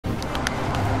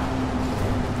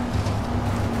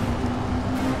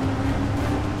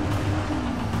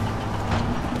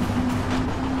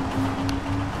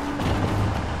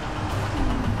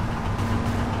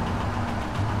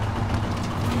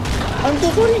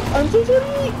sorry. I'm so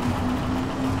sorry.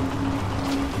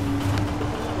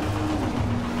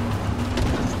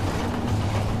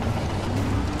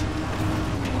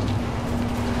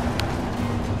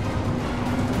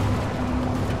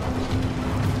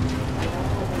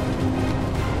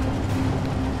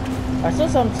 I saw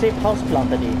some safe house plant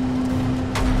tadi.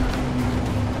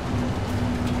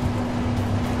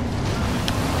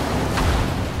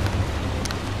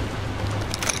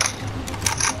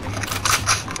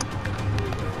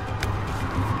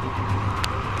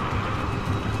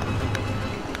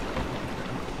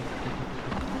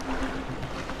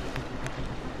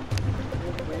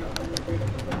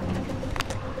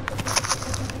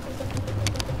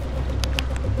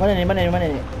 Mana ni? Mana ni? Mana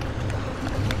ni?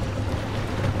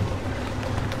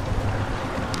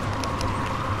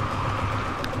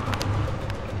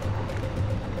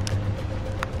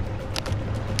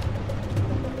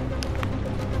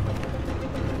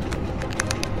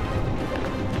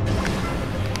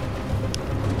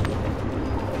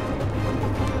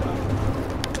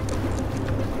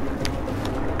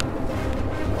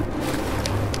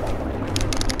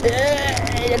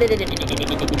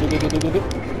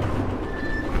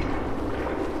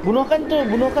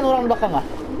 Bunuhkan orang belakang ah.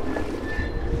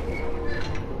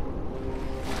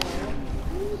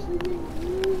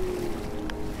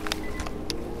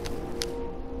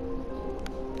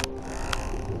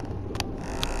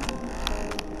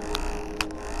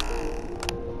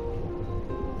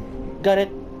 Got it.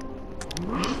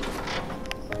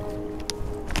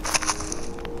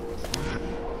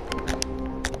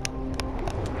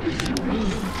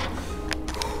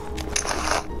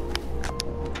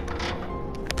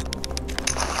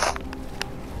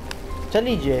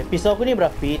 Cari je, pisau aku ni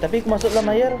berapi, tapi aku masuk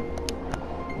dalam air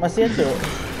masih hancur.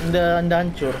 Anda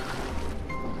hancur.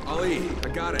 Ali,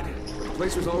 I got it. The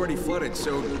place was already flooded,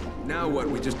 so now what?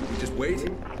 We just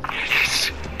wait?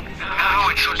 Yes.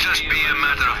 Now it should just be a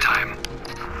matter of time.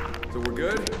 So we're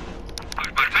good?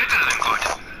 But better than good.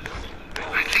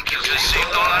 I think you just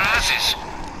saved all our asses.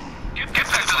 Get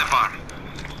back to the barn.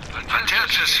 I'll tell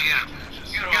us here,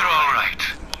 you're all right.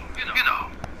 You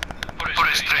know, for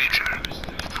a stranger.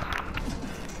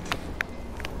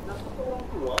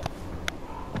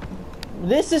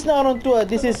 This is not on tour.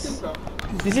 This is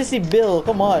si Bill.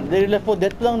 Come on, dari level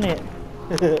dead lang ni.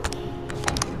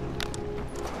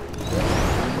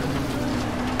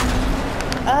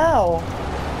 Ow.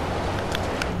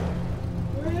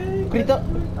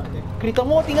 Kereta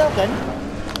mo tinggalkan?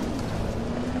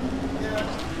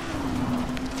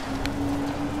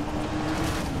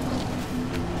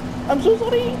 I'm so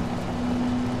sorry.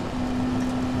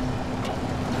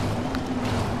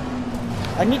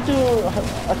 I need to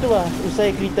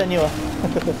usai kereta ni wah.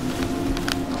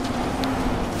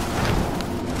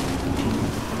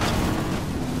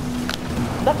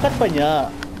 Dekat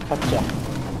banyak pecah.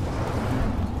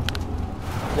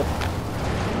 Jep.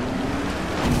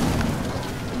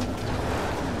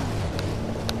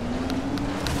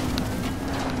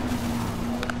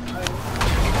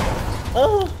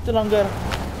 Oh, terlanggar.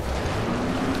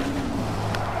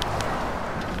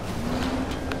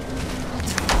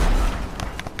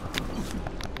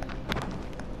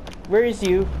 Where is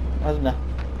you? Asna.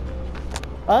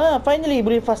 Ah, finally,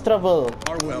 boleh fast travel.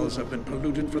 Our wells have been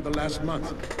polluted for the last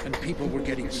month, and people were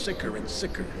getting sicker and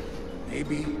sicker.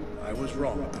 Maybe I was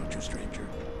wrong about you, stranger.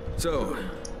 So,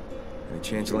 any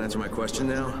chance you'll answer my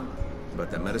question now? About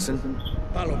that medicine?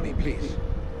 Follow me, please.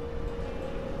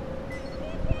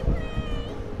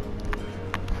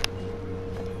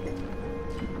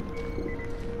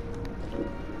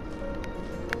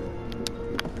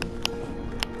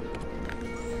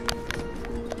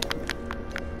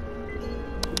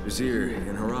 Vizier,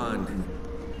 in Haran,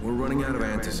 we're running out of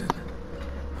antizin.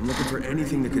 I'm looking for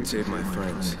anything that could save my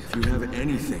friends. If you have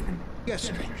anything.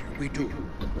 Yes, stranger, we do.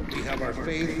 We have our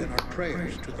faith and our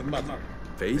prayers to the Mother.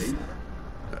 Faith?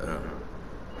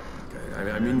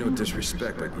 Okay, I mean no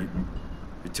disrespect, but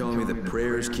you're telling me that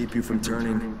prayers keep you from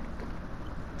turning?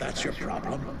 That's your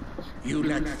problem. You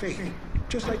lack faith,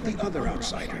 just like the other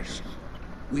outsiders.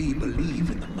 We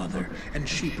believe in the Mother, and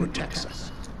she protects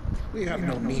us. We have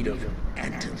no need of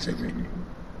antizin,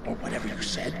 or whatever you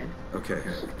said. Okay,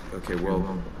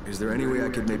 well, is there any way I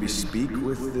could maybe speak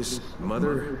with this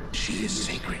Mother? She is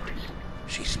sacred.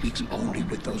 She speaks only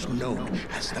with those known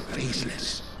as the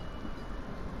Faceless.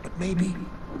 But maybe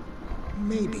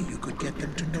you could get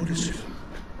them to notice you.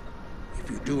 If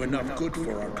you do enough good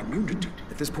for our community.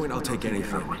 At this point, I'll take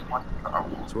anything.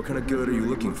 So what kind of good are you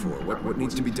looking for? What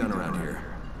needs to be done around here?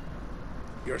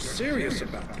 You're serious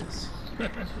about this?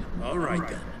 All right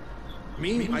then.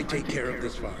 Me, I take care of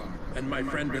this farm. And my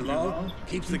friend Bilal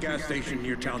keeps the gas station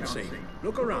near town safe.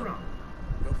 Look around.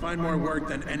 You'll find more work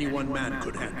than any one man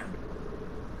could handle.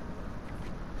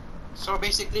 So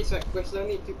basically, sa quest lang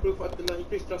ni to prove at na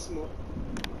increase trust mo.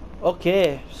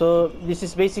 Okay, so this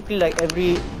is basically like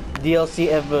every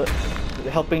DLC ever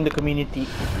helping the community.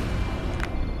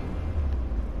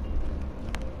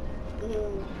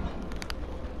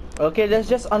 Okay, let's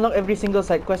just unlock every single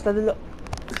side quest na dulu.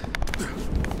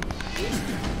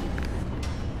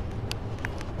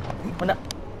 Mana?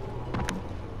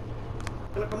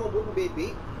 Kana ka mo buo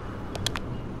baby?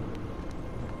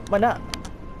 Mana?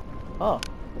 Oh,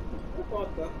 Upo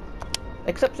ka.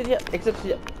 accept siya, accept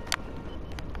siya.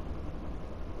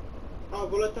 Ah,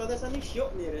 volatile sa ni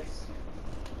shop ni res.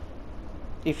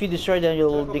 If you destroy them,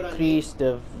 you'll decrease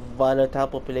the volatile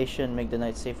population, make the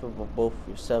night safer for both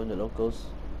yourself and the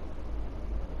locals.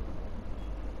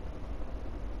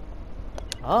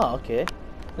 Ah, okay.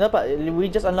 Dapat,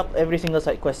 we just unlock every single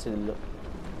side quest dulu.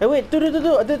 Eh wait, tu,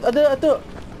 ada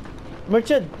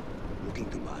merchant. Looking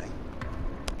to buy?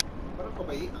 Parang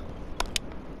kabay.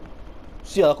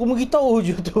 Siya, aku mau tahu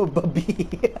je tu babi.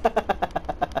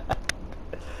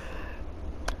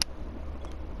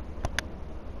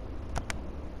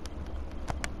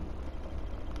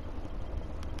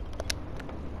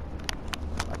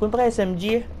 Aku pakai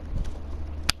SMG.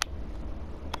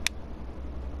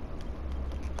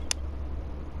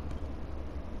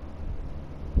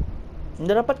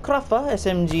 Dah dapat craft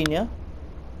SMG nya.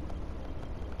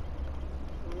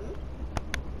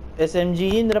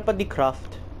 SMG ni dah dapat di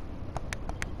craft.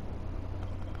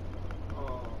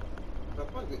 Oh,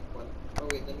 dapat good one. Oh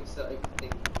wait, let me sell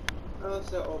everything. I'll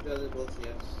sell all valuables,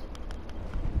 yes.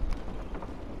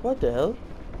 What the hell?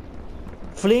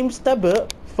 Flame stabber?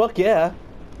 Fuck yeah.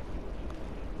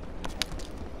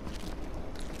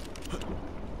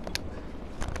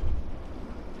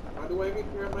 How do I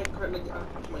repair my card lagi? Ah,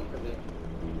 my card lagi.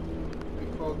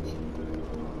 Recall the...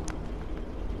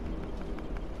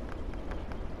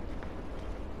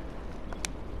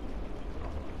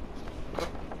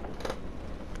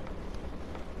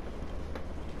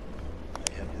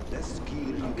 I have the best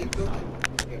gear you can Dito. find.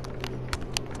 Here.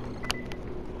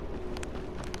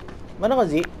 Mana ka,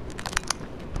 Z?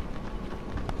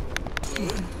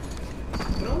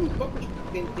 Ano ba kung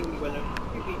painting ni wala?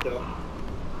 Dito.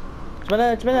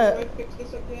 Macam mana? How do I fix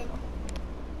this again?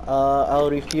 I'll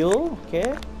refuel.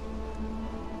 Okay.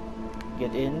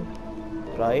 Get in.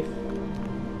 Drive.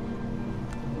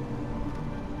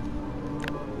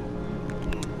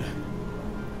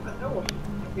 Ano?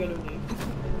 Ano ni?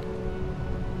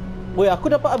 Woi,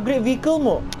 aku dapat upgrade vehicle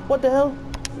mo. What the hell?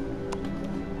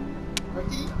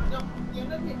 Berarti ano? Yan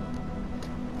na ni.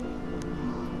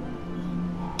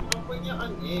 Apa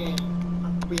yan eh?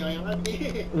 Apa yan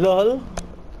eh? Lol.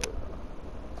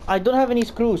 I don't have any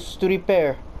screws to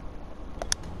repair.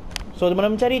 So, di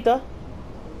mana mencari ta?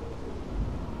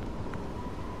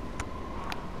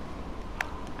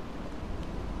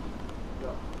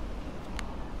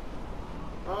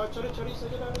 Cari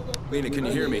saja lah ni. Lena, can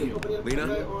you hear me? Lena?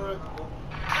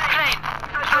 Crane,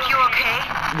 are you okay?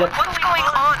 That- What's going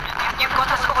on? You've got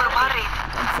us all worried.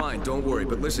 I'm fine, don't worry,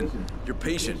 but listen, your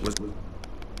patient was...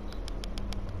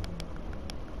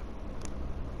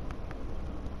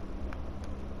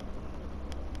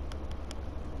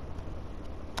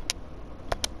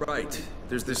 Right,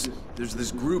 there's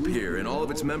this group here, and all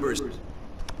of its members...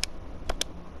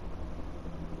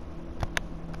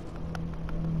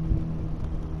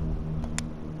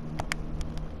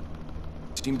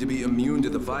 seem to be immune to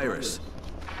the virus.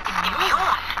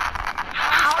 Immune?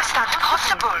 How is that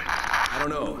possible? I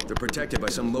don't know. They're protected by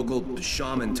some local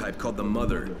shaman type called the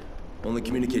Mother. Only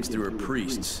communicates through her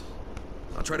priests.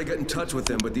 I'll try to get in touch with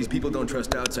them, but these people don't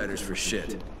trust outsiders for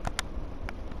shit.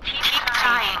 Keep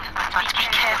trying, but be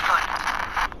careful.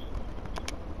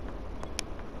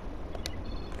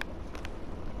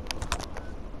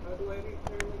 How do I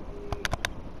repair like the...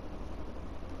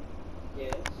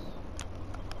 Yes.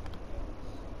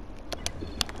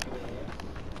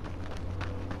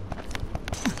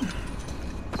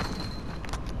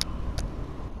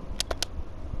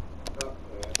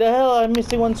 Okay. The hell, I'm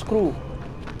missing one screw.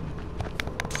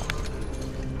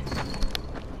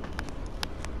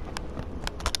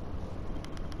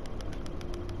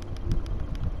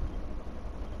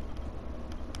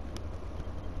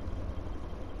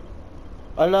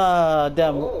 Alah,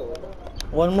 damn. Oh.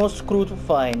 One more screw to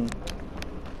find.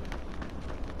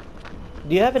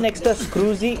 Do you have an extra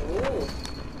screw, Z? Oh.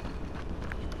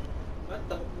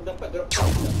 Dapat drop.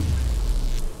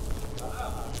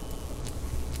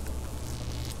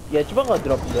 Ya, cuba kau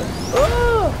drop je.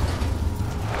 Oh!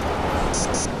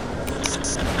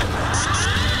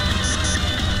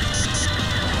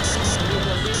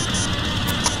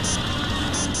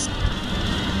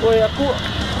 Woi, aku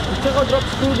kau drop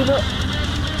screw dulu.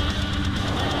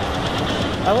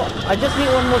 I just need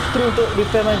one more screw to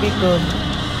repair my vehicle.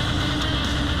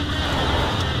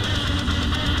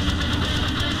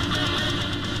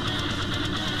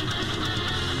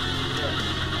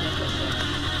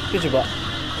 Kita coba.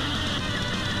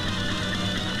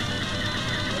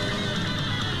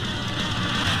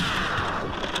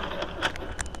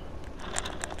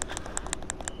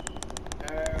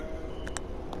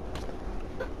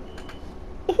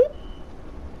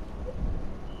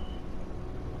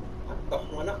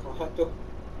 Mana kau tu?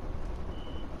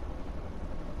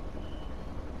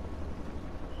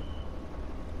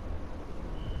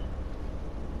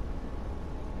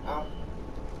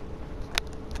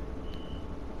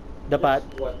 Dapat.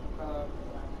 What?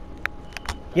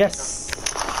 Yes.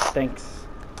 Thanks.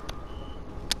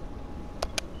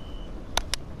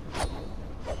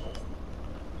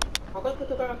 Aku kan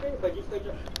tukar apa ni? Baju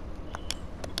sekejap.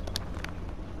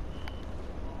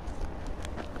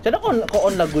 Macam mana kau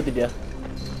on lagu tu dia?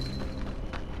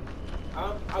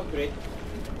 Upgrade. I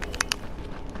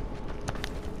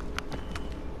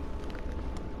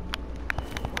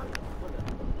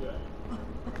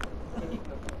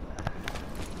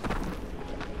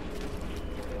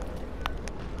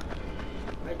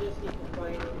just need to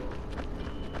find.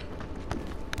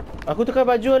 Aku tukar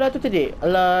baju lah tu tadi.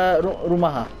 Ala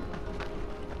rumah ah.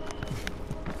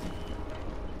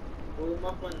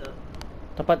 Rumah mana?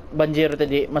 Tempat banjir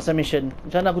tadi masa mission.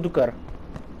 Macam mana aku tukar?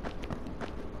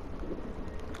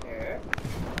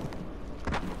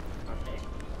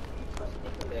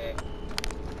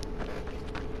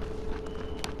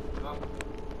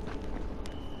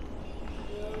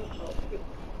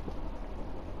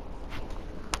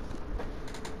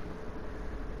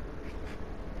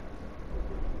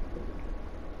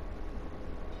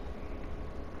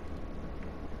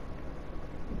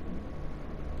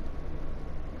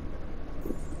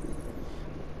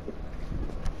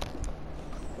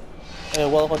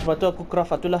 Well, kalau sebab tu aku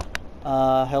craft itulah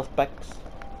health packs.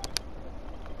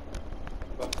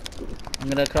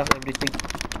 I'm gonna craft everything.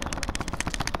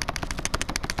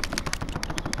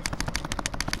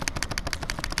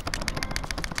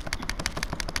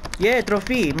 Yeah,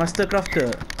 trophy, master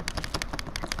crafter.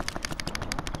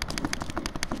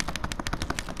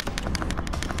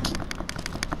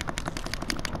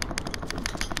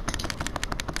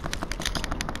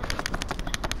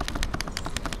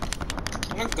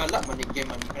 Galak mana game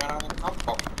ni, kena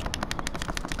nampak.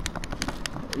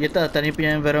 Ya tak, tadi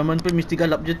punya environment pun mesti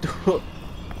galap je tu.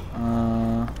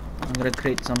 I'm gonna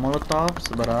create some molotov,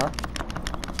 sebarah.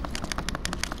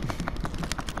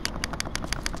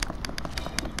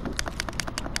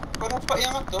 Kau dapat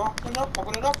yang tu? Kenapa kau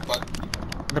dah dapat?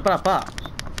 Dapat apa?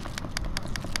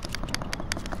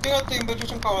 Dia kata yang baju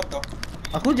sengkau tu.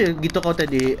 Aku je gitu kau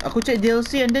tadi. Aku check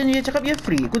DLC and then dia cakap dia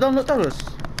free. Aku download terus.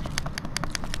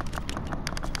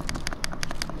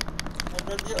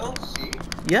 Ada DLC?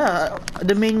 Ya,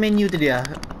 the main menu tu dia.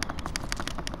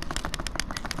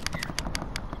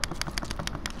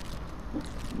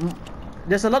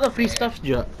 There's a lot of free stuff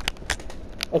je.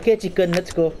 Okay, chicken,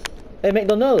 let's go.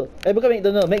 McDonald. Bukan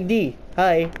McDonald, McD.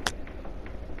 Hi.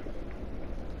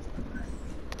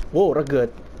 Wow,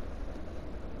 rugged.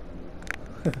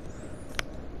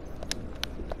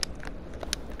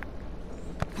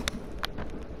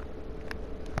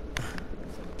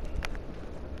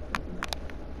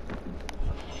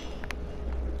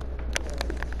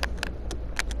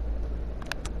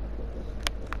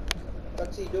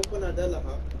 Tuxedo pun ada lah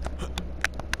ha.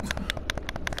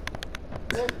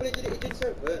 Oh, boleh jadi Agent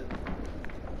 7.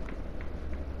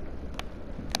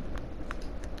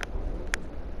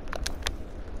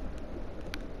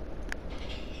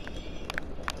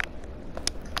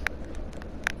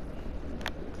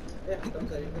 Tak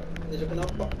saya. Dia juga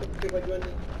nampak pakai baju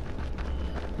ni.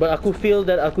 But aku feel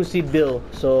that aku see Bill,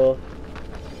 so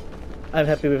I'm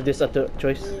happy with this other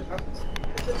choice.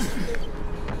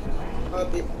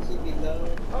 Habis si bilang,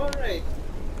 alright.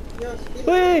 Ya,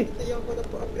 Weh! kita yang kau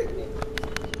dapat upgrade ni.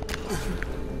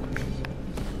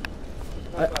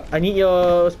 I need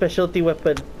your specialty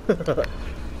weapon.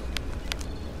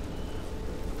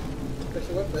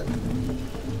 Special weapon?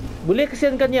 Boleh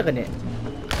kesiankan dia kan ni?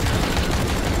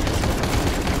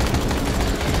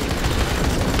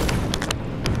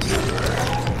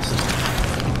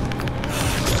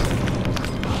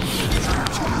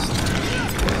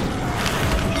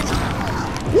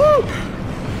 Woo!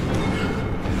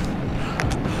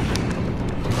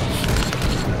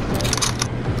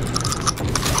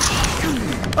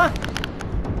 Ah!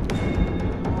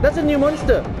 That's a new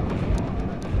monster.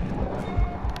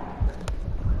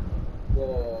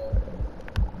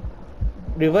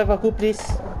 revive aku please.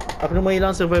 Aku nak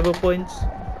hilang survival points.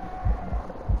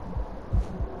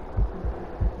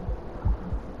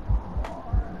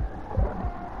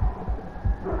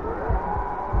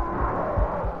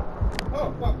 Oh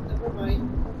fuck, never mind.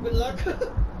 Good luck.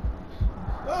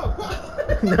 Oh fuck.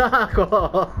 Nah ako.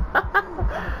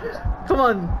 Come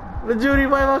on. Laju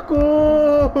revive aku.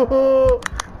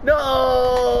 No.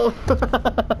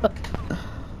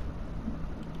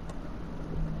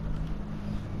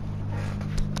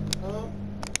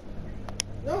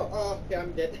 No, okay,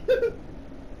 I'm dead.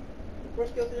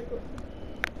 First kill to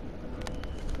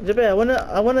Japan,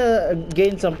 I wanna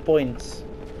gain some points.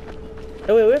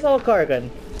 Eh wait, where's our car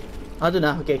kan? Ah, doon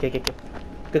na. Okay.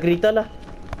 Kagrita lah.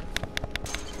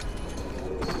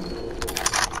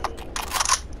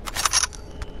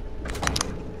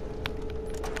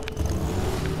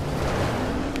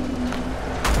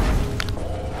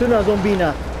 Ito na, zombie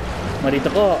na. Marito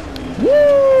ko.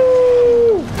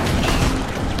 Woo!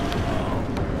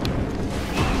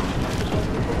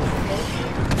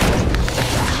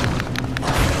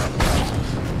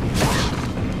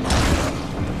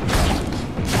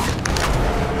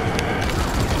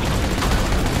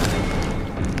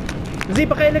 Z,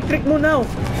 paka-electric mo now.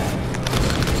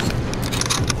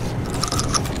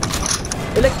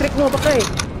 Electric mo, paka eh.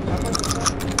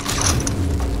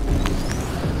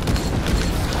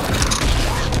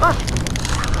 Ah!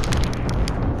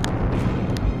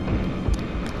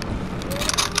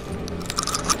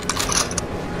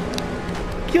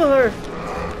 Kill her!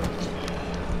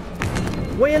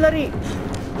 Woy, lari!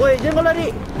 Woy, dyan ko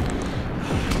lari!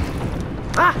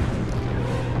 Ah!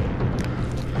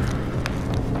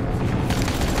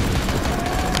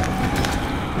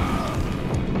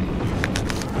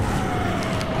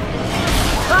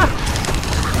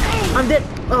 I'm dead!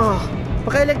 Oh,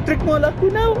 paka-electric mo lang ako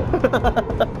now!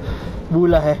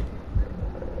 Bula eh.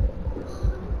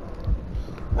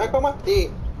 Ako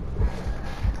mati.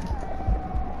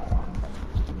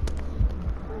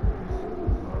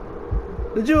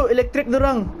 Luju, electric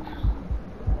dorang.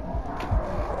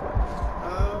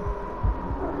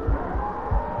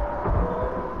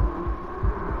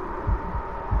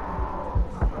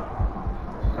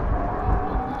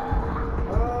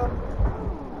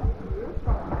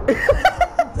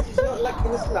 It's not like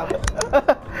in Islam.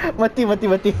 Mati.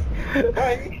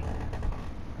 Bye.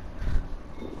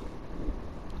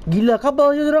 Gila,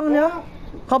 kabal je dorang niya.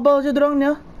 Kabal je dorang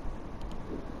niya.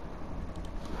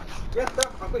 Ya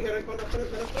tak, aku heran kau nak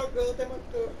struggle teman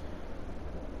tu.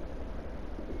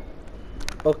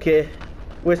 Okay,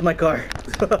 where's my car?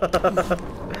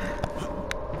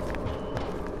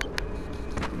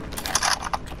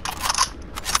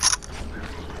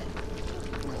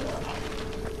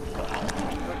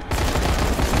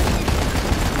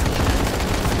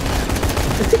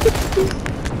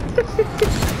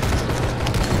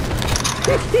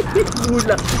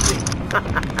 Bula.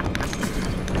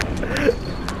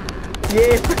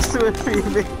 Yes, sweet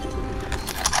feeling.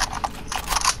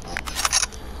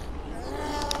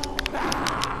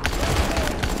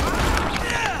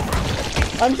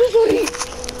 I'm so sorry.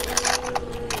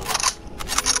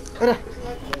 Ada.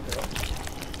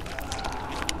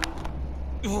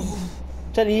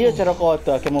 Cari dia cara kau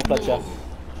tu, camouflage siya.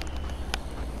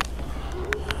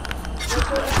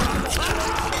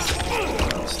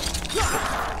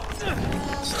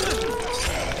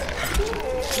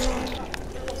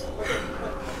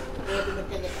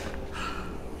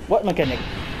 What mechanic?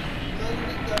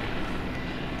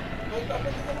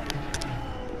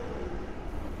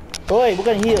 Oi,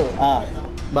 bukan heal. Ah,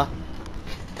 bah.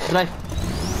 Drive.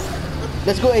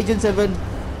 Let's go, Agent 7.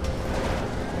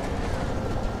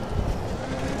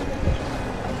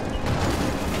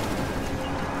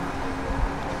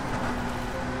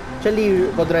 Actually,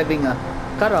 kau driving ah.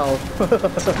 Karau.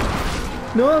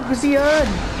 No, kesian.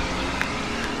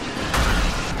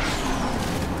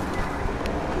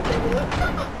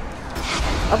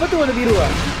 Apa tu warna biru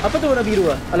ah? Apa tu warna biru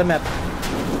ah? Alam map.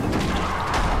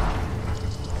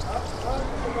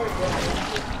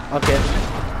 Okay.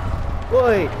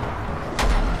 Woi.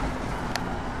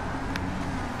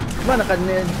 Mana kan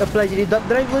apply jadi dot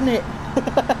driver ni?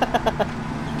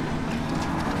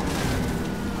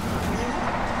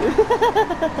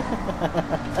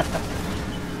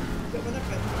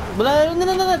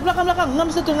 Belakang.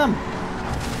 Ngam satu ngam.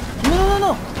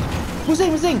 No.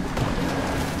 Pusing.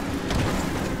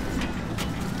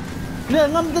 Nah,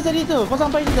 ngam dah jadi tu. Kau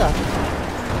sampai juga.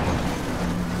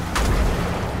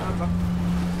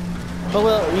 Oh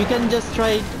well, you can just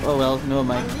try. Oh well, never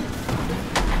mind.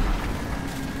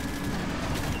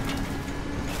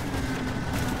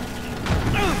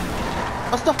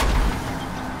 Astaga.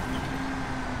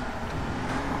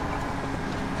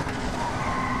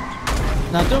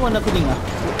 Nato man ako din ah.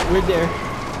 We're there.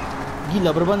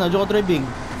 Gila, berapa na jo driving.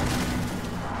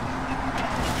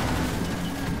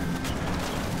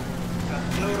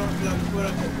 Lorong lang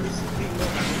kurang spring lo.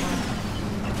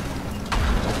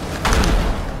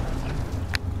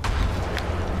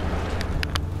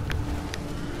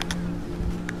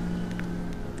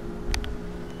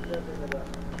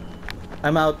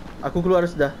 I'm out. Aku keluar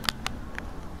sudah.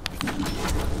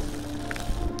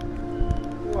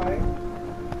 Why?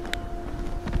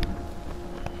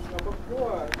 Kenapa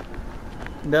keluar?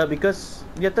 Dah, because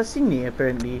di atas sini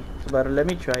apparently. Sebentar, let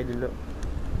me try dulu.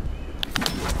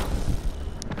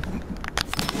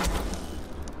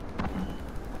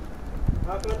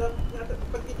 Kalau dah nyata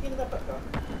petikin dapat kah?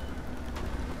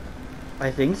 I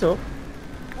think so.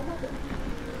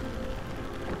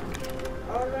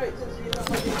 Alright, since you're not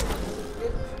having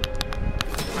it.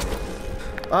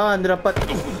 Ah, hindi dapat.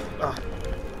 Ah.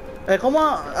 Eh, kau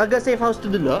mau agak safe house tu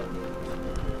dulu? Oh,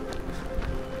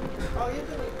 ya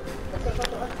tu ni. Pasal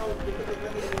satu house kita lagi ada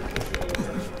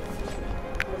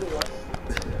meluas.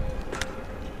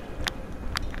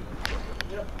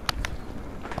 Ya.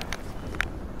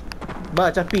 Ba,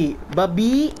 capi.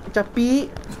 Babi, capi.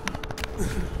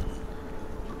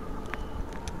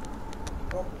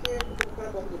 Okey, kita bukan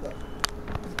bom juga.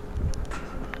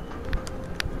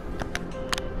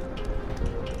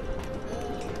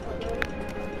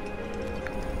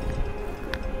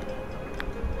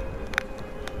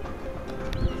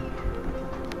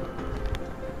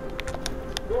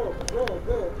 Go.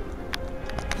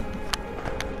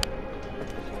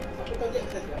 Aku tadi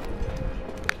akses ya.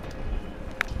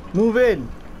 Move in.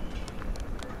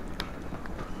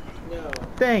 No.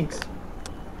 Thanks.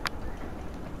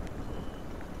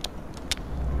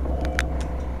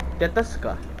 Di atas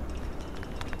kah?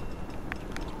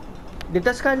 Di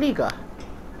atas kali kah?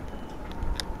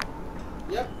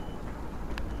 Yep.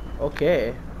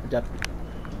 Okay. Sekejap.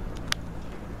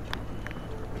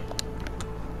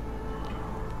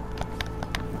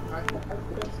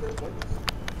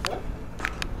 What?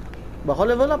 Ba, kau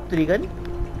level up 3 kan?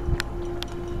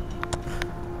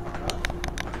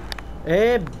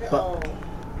 Eh, Oh.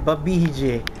 babi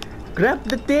je. Grab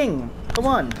the thing. Come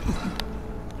on.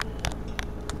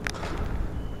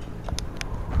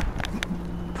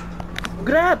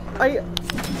 Grab. Ay.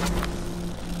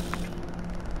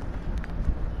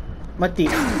 Mati.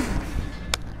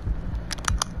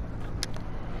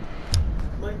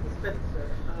 Mike Spencer.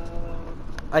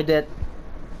 I dead.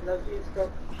 Love you,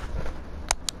 Scott.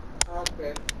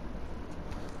 Okay.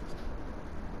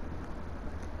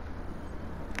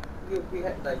 We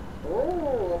had like.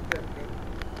 Oh, okay.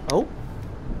 Oh.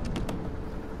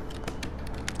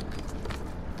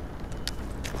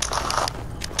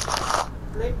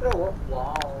 Flamethrower.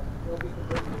 Wow.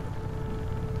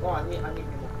 Oh, ani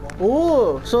mo.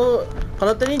 Oh, so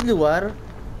kalau tadi di luar,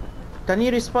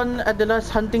 tani respawn adalah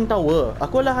hunting tower.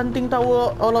 Aku lah hunting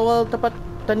tower awal-awal tempat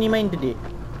tani main tadi.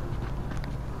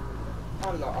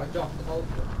 Alah, ajak tahu.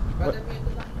 Kada ni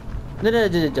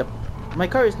itu lah. Jap. My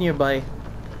car is nearby.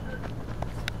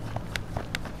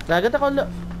 Lagat ako lo.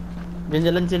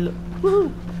 Jalan sila. Woohoo!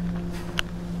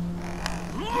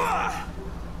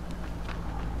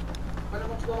 Mana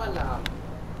mo wala?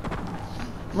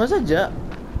 Masa aja.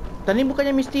 Tani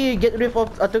bukannya mesti get rid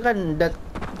of atau kan that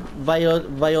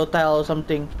volatile or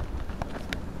something.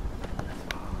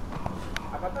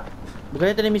 Apa tak?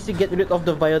 Bukannya tadi mesti get rid of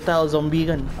the volatile zombie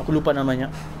kan? Aku lupa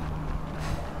namanya.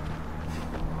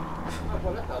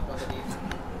 Wala tahu apa tadi.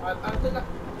 Ano lah.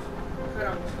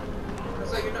 Sekarang.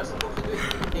 Kasi you're not supposed to do it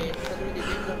today. Sa during the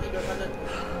game, don't tidur kanan.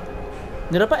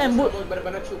 Nirapa ambush,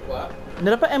 Benar-benar cuba.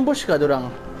 nirapa ambush ka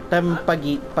dorang. Time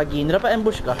pagi, nirapa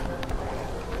ambush ka.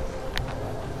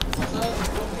 Sa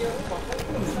zombie rumah.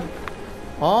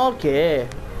 Okay.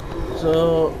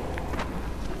 So,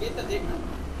 Kita din.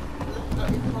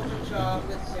 Information siya,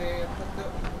 let's say,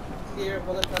 clear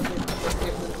volatile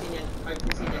if the scene I've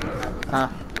seen it.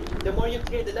 The more you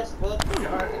clear, the less volatile you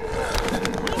are.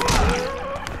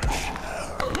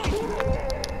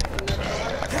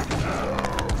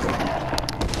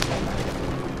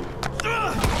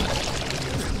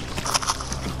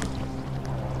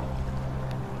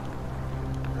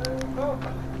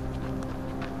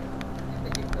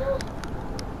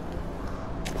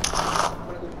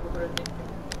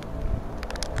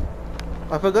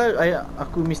 I forgot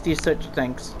aku mesti search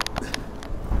tanks.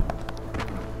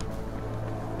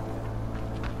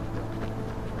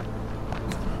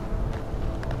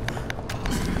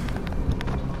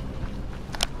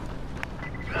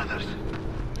 Brothers,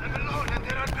 I'm alone and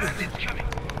there are bandits coming.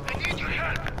 I need your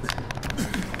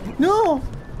help. No,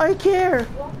 I care.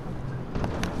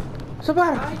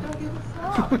 Sabar. I don't give a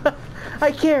fuck.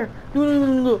 I care.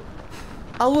 No.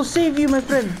 I will save you, my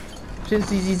friend.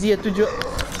 Since it's easier to do.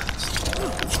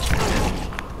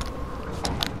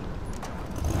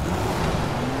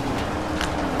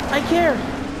 I care.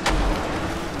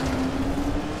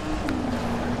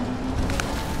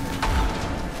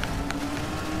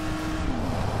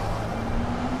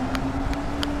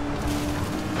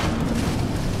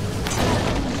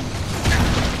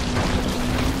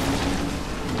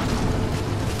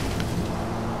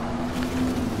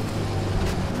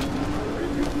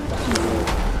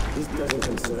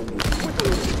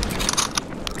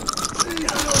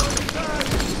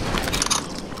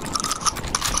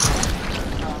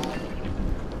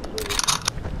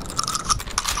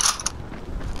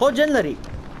 Kau jangan lari.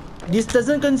 This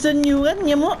doesn't concern you kan,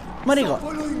 nyamuk? Mari kau.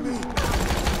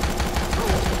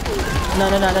 No.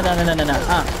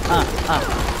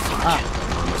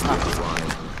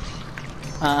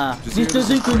 This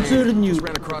doesn't concern you. Just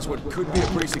ran across what could be a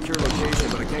pretty secure location,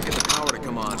 but I can't get the power to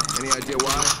come on. Any idea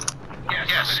why?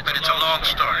 Yes, but it's a long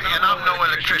story, and I'm no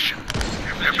electrician.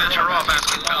 You're better off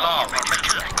asking Bilal or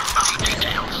McKinnon for any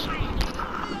details.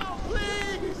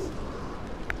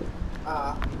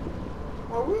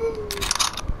 Are we?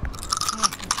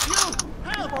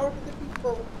 Power to the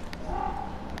people.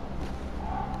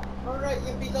 Alright,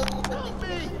 you beat out the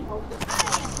people.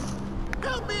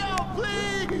 Help me out,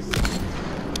 please!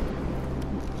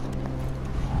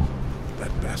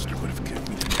 That bastard would have killed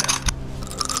me to death.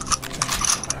 Thank you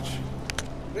so much.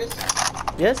 Chris?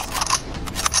 Yes?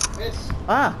 Chris?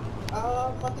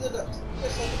 Mati na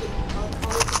Chris,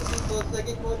 power to the people.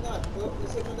 Lagi ko na.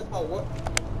 Kasi mo na power.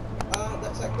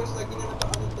 That's like Chris, lagi na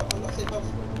napaano to. Ang safe house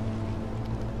ko.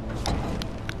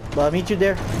 But I'll meet you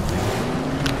there.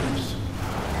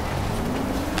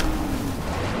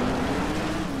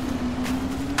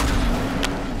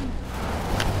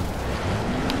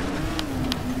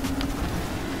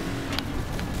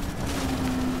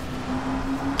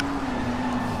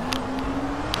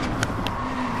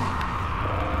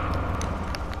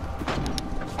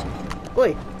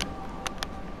 Oi.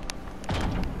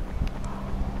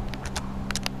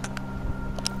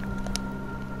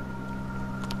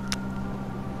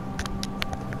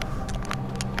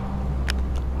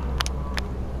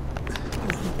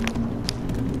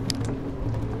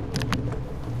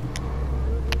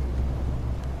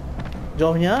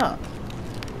 Jauhnya.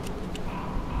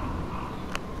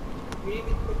 We need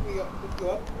to pick you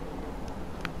up.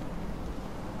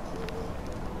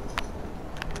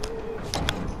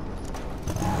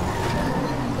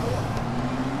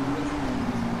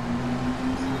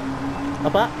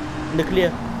 Apa? Udah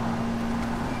clear.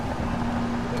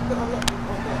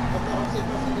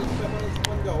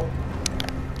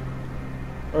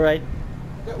 Alright.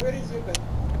 Where is you, Ben?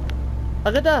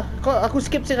 Agad dah. Aku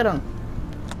skip sekarang.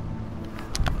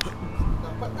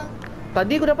 Dapat kan?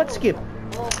 Tadi aku dapat skip.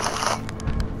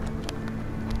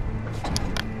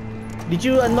 Did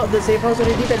you unlock the safe house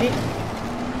already tadi?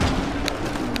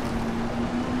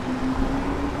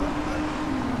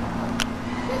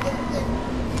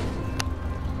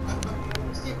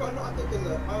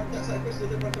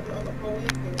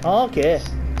 Oh, okay.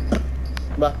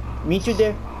 Bah, meet you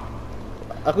there.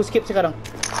 Aku skip sekarang.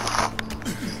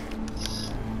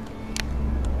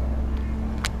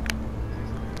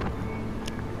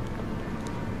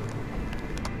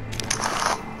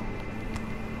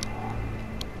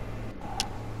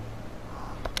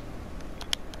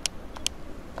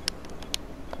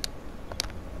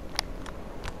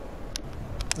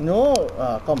 No,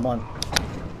 come on.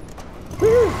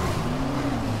 Woo!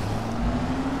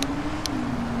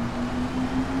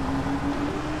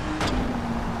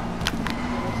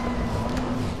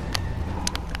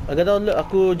 Agak tahu dulu,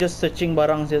 aku just searching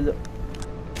barang saja dulu.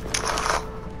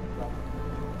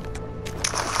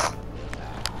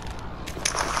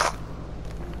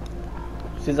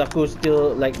 Since aku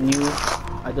still like new,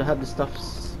 I don't have the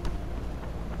stuffs.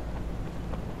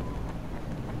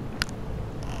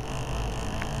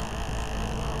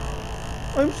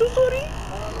 I'm so sorry.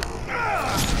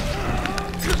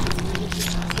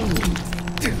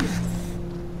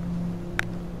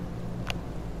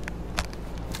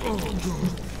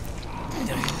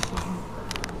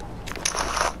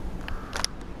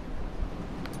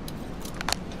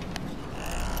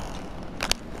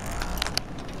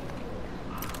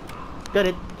 Got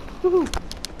it. Woohoo.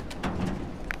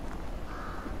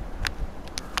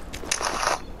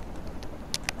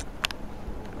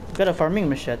 Got a farming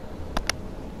machete.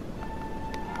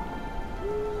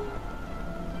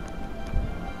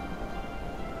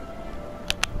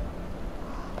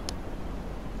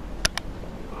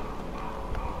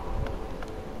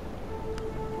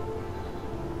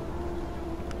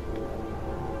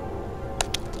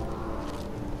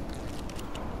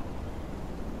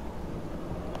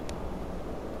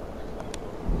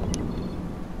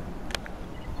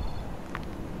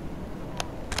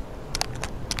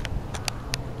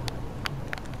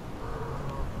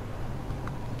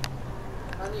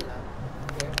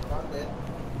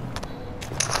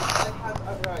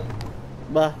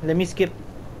 Bah, let me skip.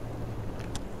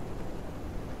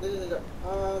 No.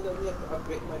 Let me have to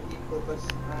upgrade my vehicle because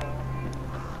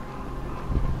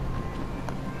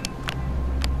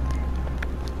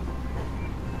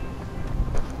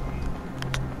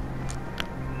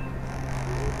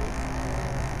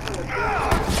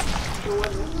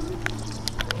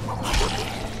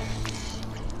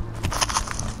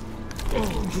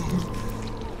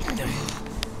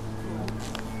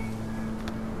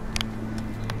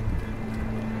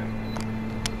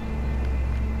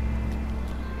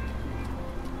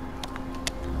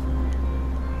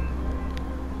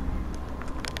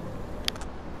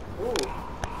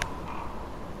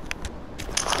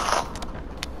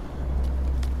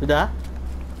Sudah?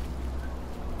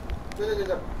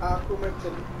 Sekejap. Aku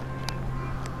merchant.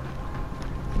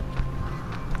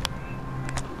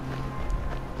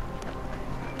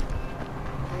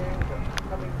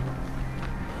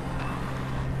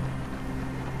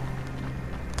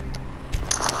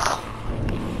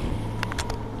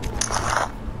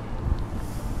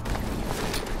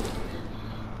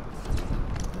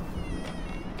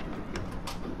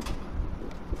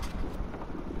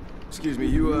 Excuse me,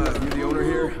 you the owner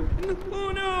here?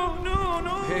 Oh,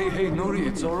 no. Hey, Nori,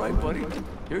 it's all right, buddy.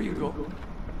 Here you go.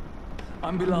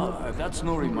 I'm Bilal. That's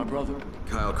Nori, my brother.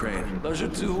 Kyle Crane. Pleasure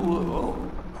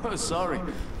to... sorry.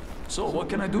 So, what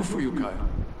can I do for you, Kyle?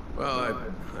 Well,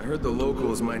 I heard the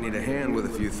locals might need a hand with a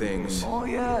few things. Oh,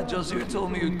 yeah, Jasir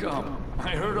told me you'd come. I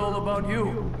heard all about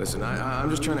you. Listen,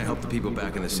 I'm just trying to help the people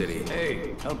back in the city.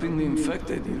 Hey, helping the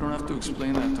infected, you don't have to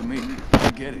explain that to me. I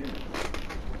get it.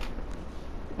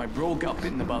 My bro got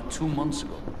bitten about 2 months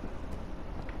ago.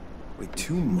 Wait,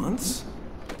 2 months?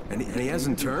 And he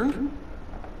hasn't turned?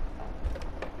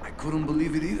 I couldn't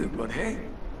believe it either, but hey,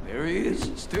 there he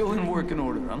is, still in working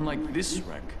order, unlike this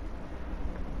wreck.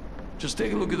 Just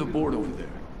take a look at the board over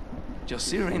there.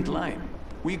 Jasir ain't lying.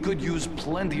 We could use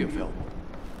plenty of help.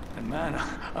 And man,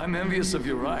 I'm envious of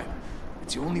your ride.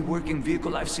 It's the only working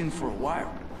vehicle I've seen for a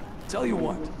while. Tell you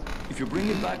what, if you bring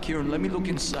it back here and let me look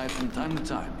inside from time to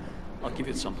time, I'll give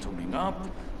it some tuning up,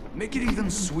 make it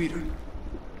even sweeter.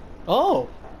 Oh!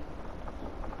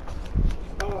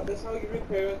 That's how you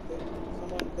repair it.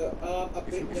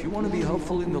 If you want to be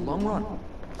helpful in the long run,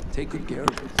 take good care of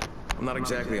it. I'm not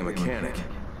exactly a mechanic.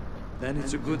 Then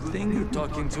it's a good thing you're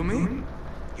talking to me.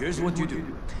 Here's what you do.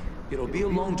 It'll be a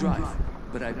long drive,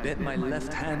 but I bet my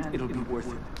left hand it'll be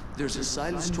worth it. There's a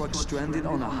Silas truck stranded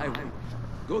on a highway.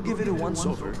 Go give it a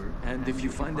once-over, and if you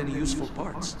find any useful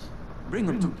parts, bring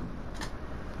them to me.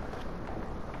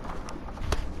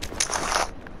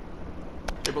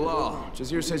 Hey, Bilal,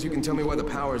 Jasir says you can tell me why the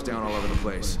power's down all over the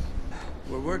place.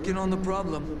 We're working on the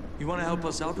problem. You want to help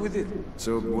us out with it?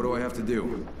 So, what do I have to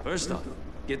do? First off,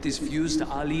 get this fuse to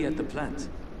Ali at the plant.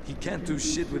 He can't do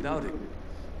shit without it.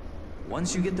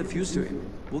 Once you get the fuse to him,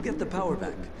 we'll get the power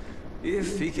back.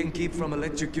 If he can keep from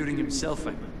electrocuting himself,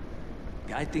 I mean.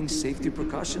 Guy thinks safety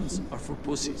precautions are for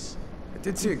pussies. I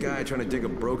did see a guy trying to dig a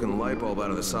broken light bulb out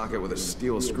of the socket with a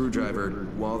steel screwdriver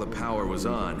while the power was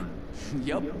on.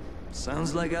 Yup.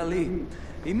 Sounds like Ali.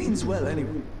 He means well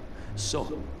anyway.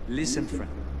 So, listen,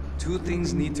 friend. 2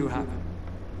 things need to happen.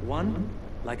 1,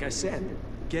 like I said,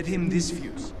 get him this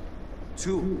fuse.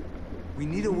 2, we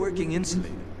need a working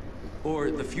insulator.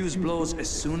 Or the fuse blows as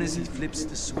soon as he flips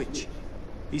the switch.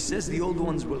 He says the old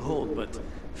ones will hold, but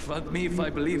fuck me if I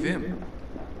believe him.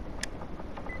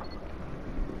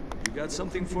 You got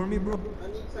something for me, bro?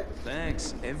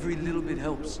 Thanks. Every little bit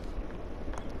helps.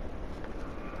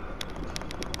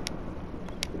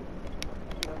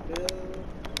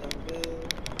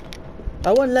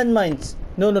 I want landmines.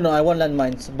 No, I want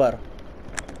landmines. Bar.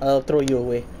 I'll throw you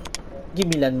away. Give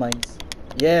me landmines.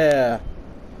 Yeah.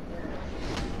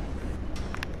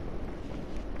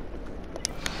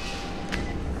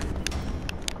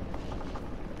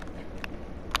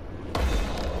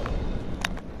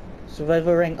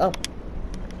 Survivor rank up.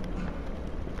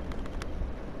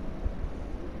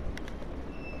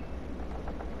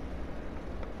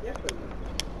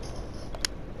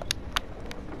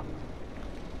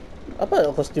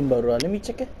 Apa kostum baru? Let me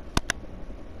check.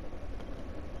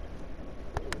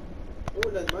 Oh,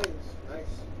 landmines.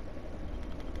 Nice.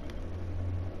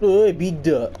 Oi,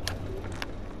 bida.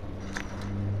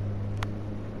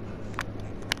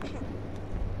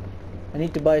 I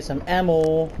need to buy some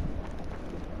ammo.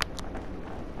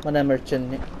 Mana merchant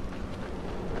ni?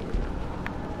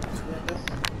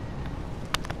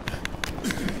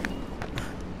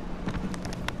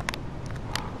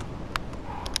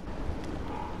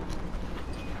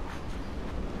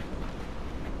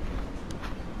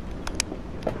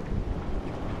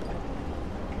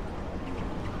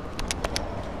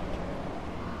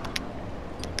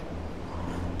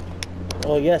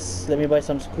 Oh yes, let me buy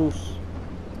some screws.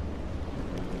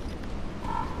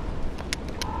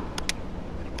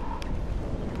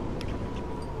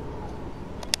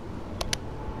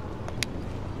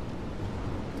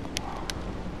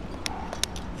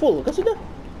 Full kan sudah?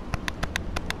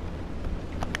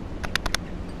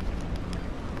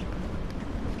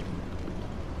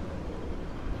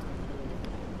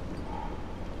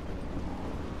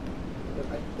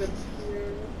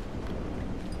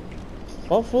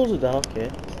 Oh, full sudah, okay.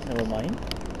 Never mind.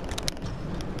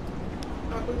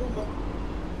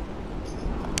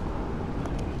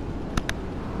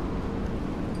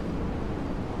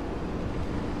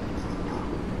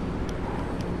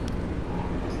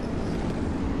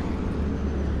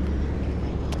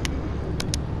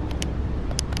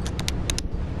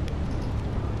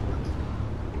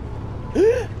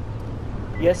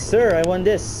 Yes sir, I want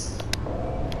this.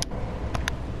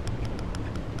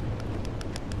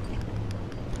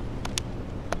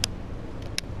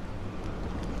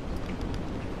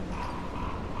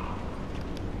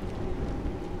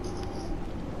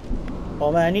 Oh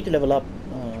man, I need to level up.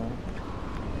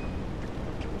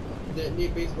 The new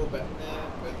baseball bat.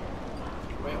 But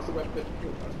may ako weapon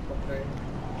too. Okay.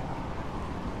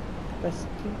 Best.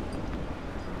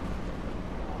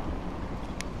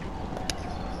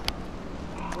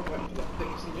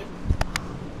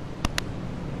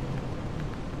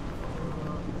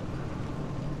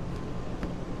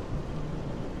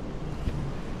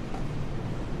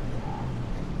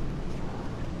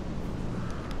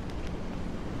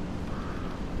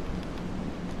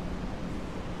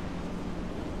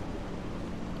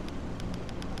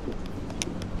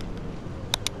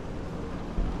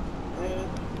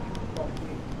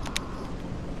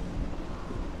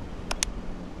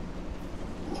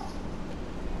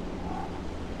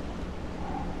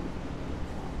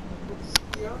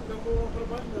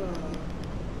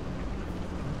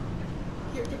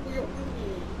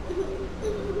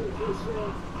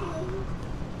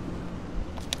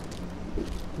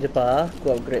 Sekejap ah,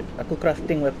 aku upgrade. Aku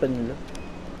crafting weapon dulu.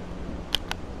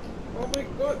 Oh my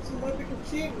god, semua ada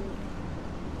kucing.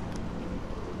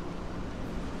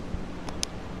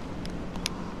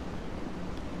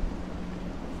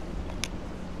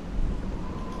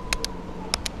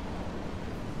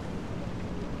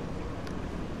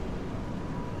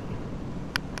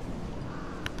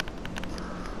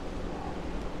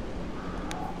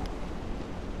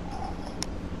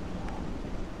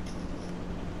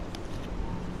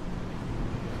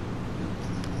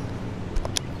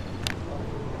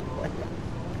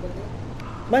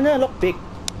 Mana lockpick?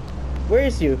 Where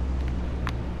is you?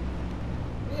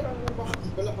 Ni orang baka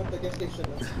sebelah kat gas station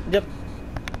lah. Jap.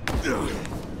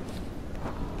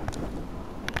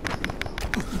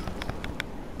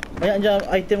 Banyak je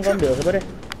item kau ambil, sabar deh.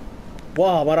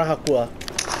 Wah, marah aku ah.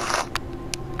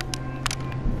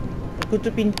 Aku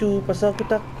tutup pintu pasal aku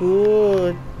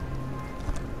takut.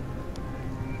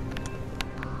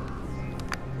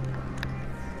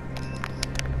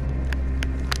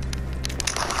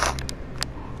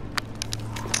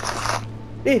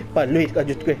 Paluit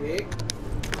kajut gue.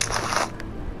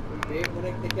 Babe,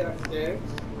 wanna take it upstairs?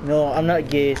 No, I'm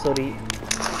not gay, sorry.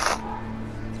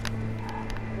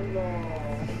 No.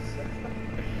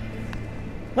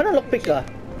 Mana lockpick ah?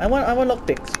 I want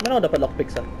lockpicks. Mana aku dapat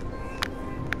lockpicks ah?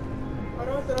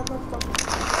 Ano terasa pak?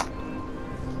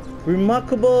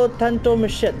 Remarkable Tanto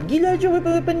Machete. Gila je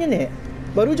weapon ni ni.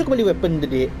 Baru je aku beli weapon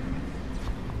tadi.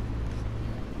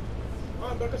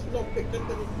 Bagus lockpick kan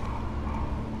tadi.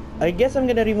 I guess I'm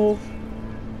gonna remove.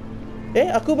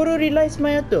 Aku baru realize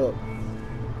Maya tu.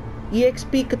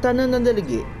 EXP ketanan ada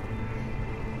lagi.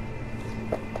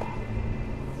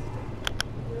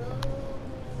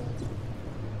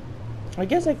 I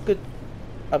guess I could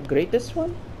upgrade this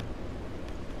one.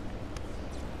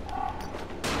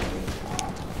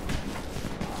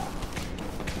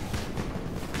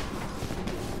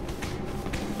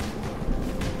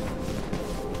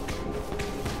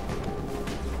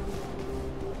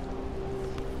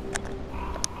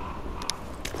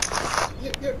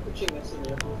 Yuk kucing kat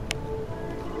sini.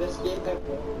 Let's get that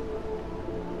one.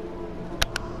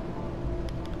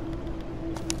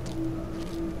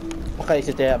 Pakai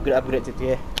situ ya, upgrade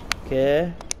situ ya. Okay.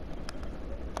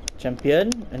 Champion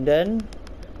and then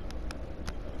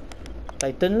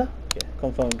Titan lah. Okay,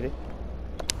 confirm upgrade.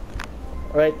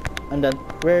 Alright, I'm done.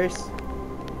 Where's?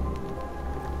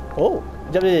 Oh,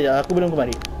 jap, aku belum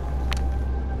kemari.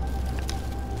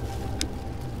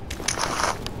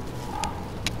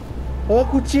 Oh,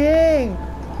 kucing!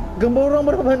 Gambar orang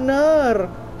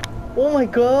benar-benar! Oh my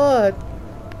god!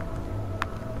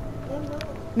 Oh no.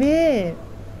 Ni!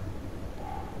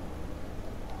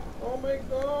 Oh my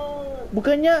god.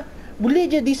 Bukannya boleh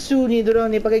je disu ni dorang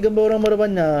ni pakai gambar orang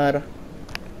benar-benar.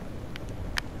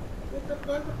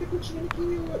 Tapi kucing ni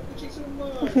cute. Kucing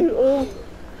semua. Oh.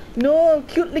 No,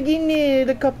 cute lagi ni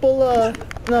the couple lah.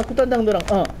 Nah, aku tandang dorang.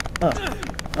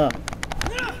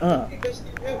 Best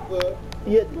thing ever.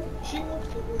 Ya. Kucing apa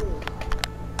tu?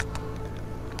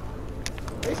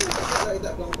 Saya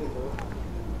tak belakang tu.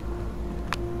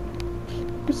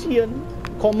 Kesian.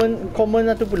 Common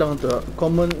lah tu pulang tu.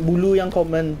 Common bulu yang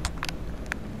common.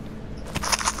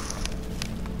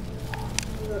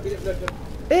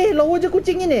 Lawa je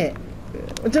kucing ni.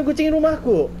 Macam kucing rumah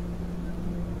aku.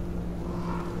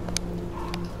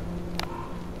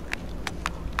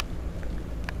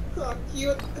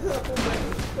 Cute.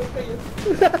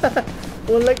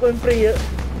 One like one prayer.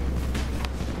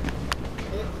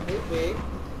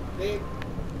 Babe.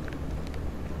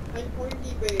 I'm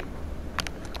pointy, babe.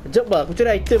 Sekejap bah, aku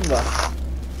cari item bah.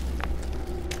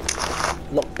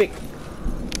 Lockpick.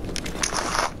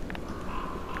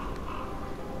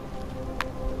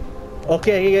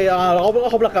 Okay,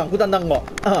 kau belakang, aku tandang kau.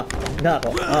 Nah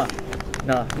kau.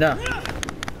 Nah.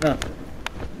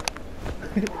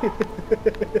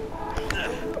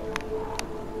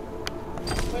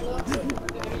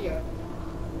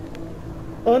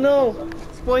 Oh no!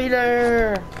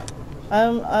 Spoiler!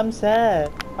 I'm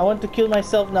sad. I want to kill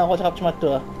myself now. Aku cakap macam tu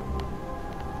lah.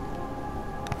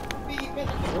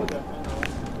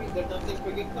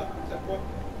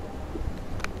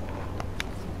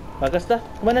 Bagus dah.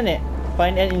 Kemana ni?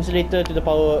 Find an insulator to the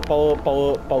power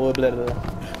blah blah.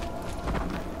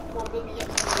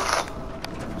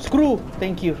 Screw!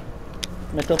 Thank you.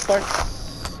 Metal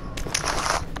parts.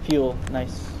 Fuel.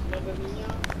 Nice.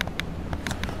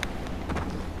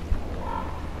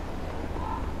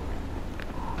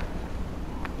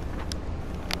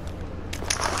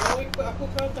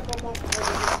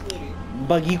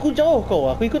 Bagiku jauh kau,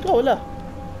 aku ikut kau lah.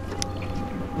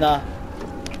 Nah,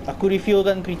 aku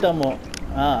refuelkan kereta mo.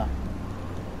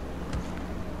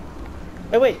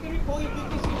 Wait.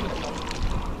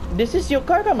 This is your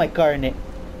car kan my car ni?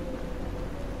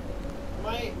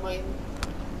 Mine.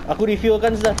 Aku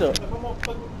refuelkan sudah tu.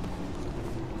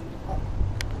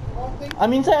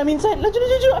 I'm inside.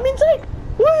 Laju, I'm inside.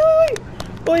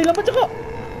 Woi, lambat cakap.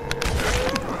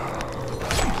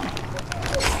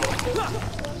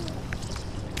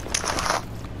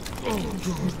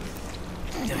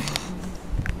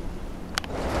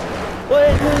 Woi,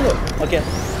 tunggu. Okay.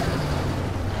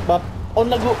 Bap,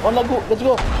 on lagu. Let's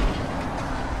go.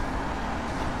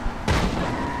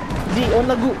 On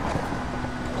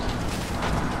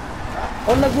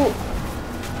lagu.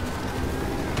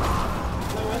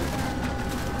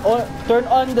 Turn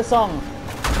on the song.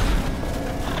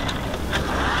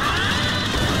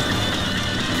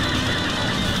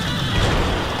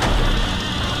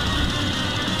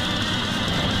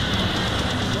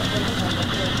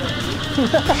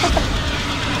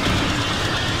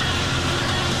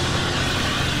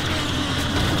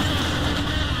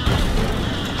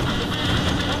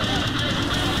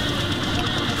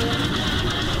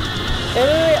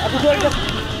 Aku keluar kejap.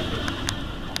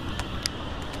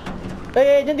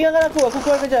 Jangan tinggalkan aku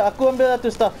keluar kejap. Aku ambil satu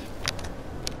stuff.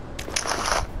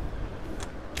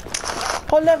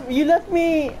 You left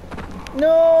me.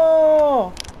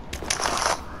 No.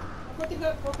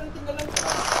 Kau kan tinggalan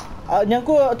Yang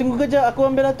aku tunggu kejap, aku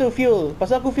ambil satu fuel.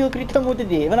 Pasal aku fuel kereta mu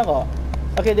tadi. Mana kau?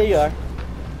 Okay, there you are.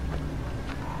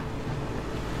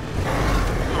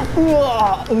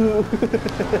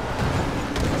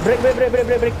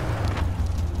 Break.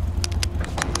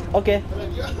 Okay.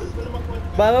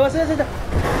 Bawa sana.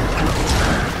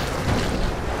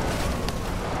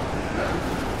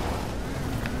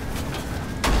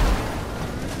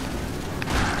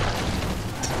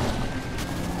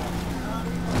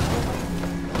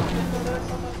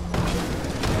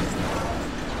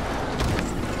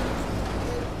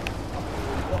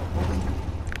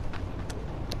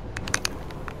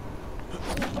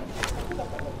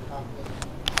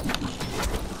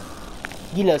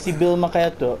 Gila si Bill makai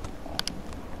tu.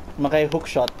 Makai hook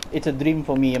shot. It's a dream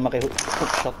for me yang makai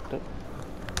hook shot tu.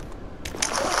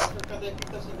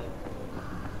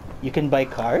 You can buy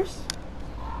cars?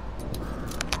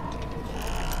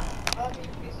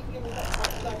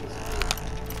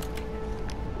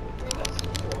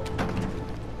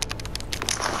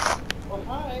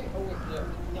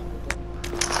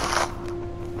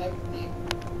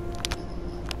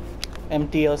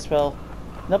 MTL spell.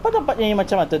 Dapat-dapatnya yang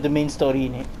macam apa the main story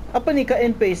ni. Apa ni Cut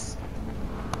and Paste?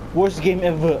 Worst game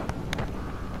ever.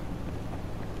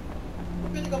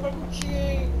 Tapi ada gambar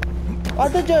kucing.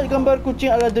 Ada je gambar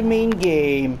kucing ala the main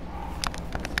game.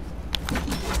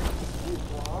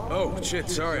 Oh, shit,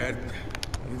 sorry. I didn't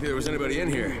think there was anybody in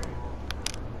here.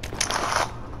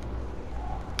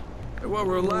 Well,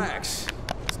 relax.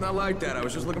 It's not like that. I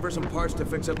was just looking for some parts to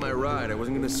fix up my ride. I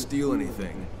wasn't gonna steal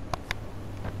anything.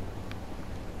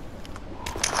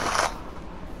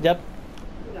 Yep.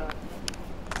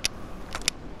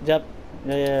 Yep.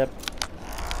 Yeah.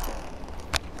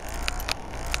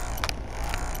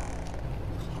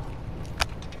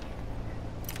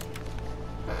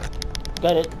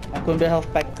 Got it. I couldn't be health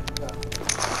pack.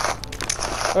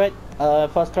 Alright,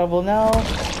 fast travel now.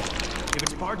 If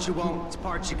it's parts you want, it's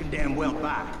parts you can damn well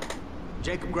buy.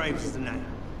 Jacob Graves is the name.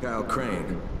 Kyle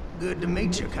Crane. Good to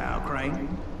meet you, Kyle Crane.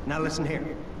 Now listen here.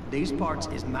 These parts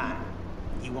is mine.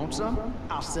 You want some?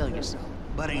 I'll sell you some.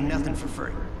 But ain't nothing for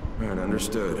free. Alright,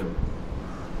 understood.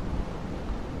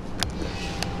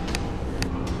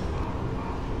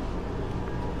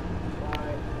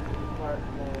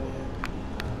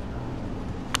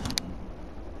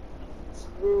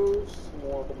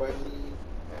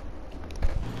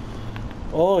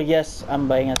 Oh yes, I'm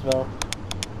buying as well.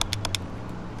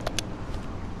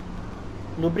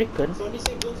 Lubricant?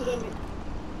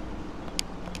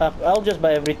 I'll just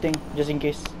buy everything, just in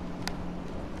case.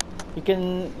 You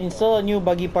can install a new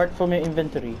buggy part from your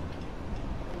inventory.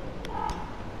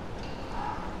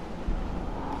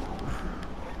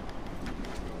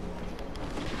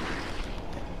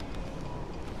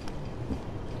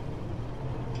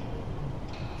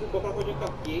 Bakal ko yung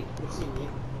cupcake di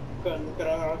sini kan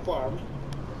karang farm.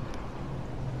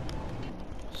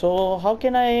 So how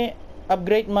can I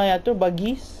upgrade my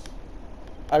buggies?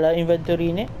 Ala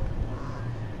inventory ni?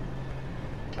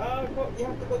 You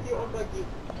have to go to your own buggy.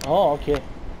 Oh, okay.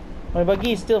 My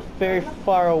buggy is still very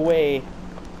far away.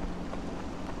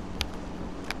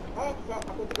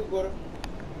 Ako siguro.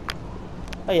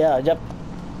 Oh yeah, jap.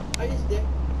 Ayos din.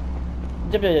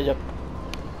 Jap.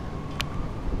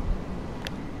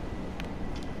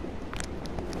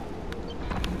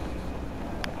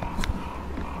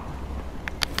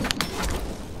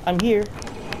 I'm here.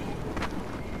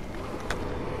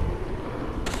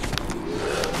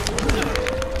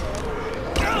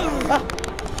 Ah!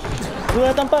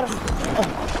 Gua tampar. Oh.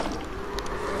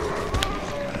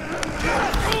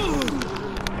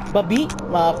 Babi,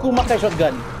 aku makai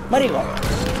shotgun. Mari kau.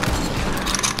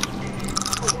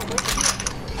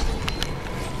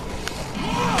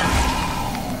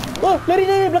 Oh, lari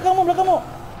belakangmu.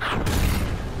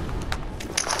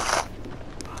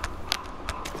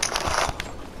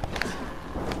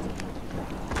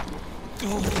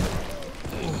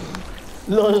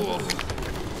 LOL.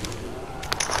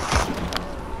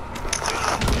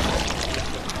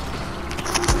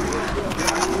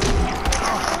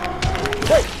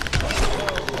 Wait.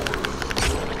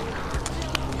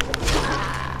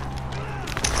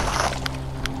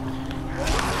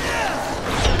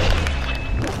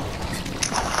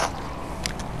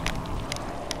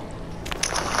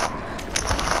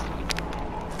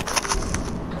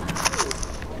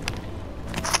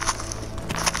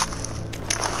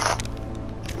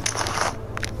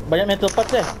 Banyak metal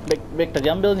parts baik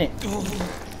tadi ambil nih.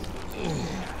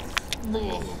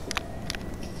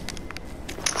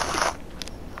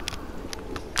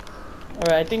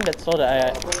 Alright, I think that's all that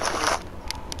I...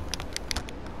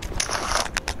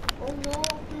 Oh no,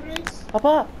 T-Rex.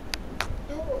 Apa?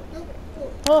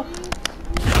 Oh.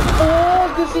 Oh,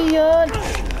 kesian.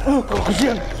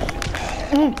 Kesian.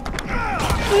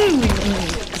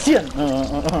 Kesian.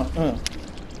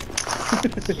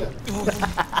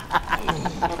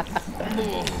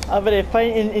 But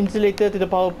find an insulator to the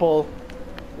power pole.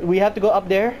 We have to go up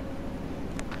there.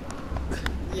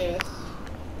 Yes.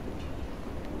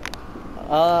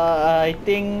 I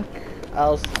think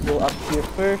I'll go up here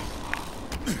first.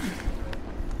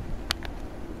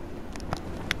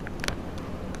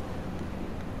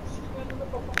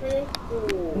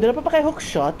 Hindi na pa pakai hook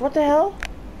shot? What the hell?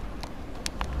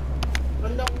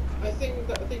 I think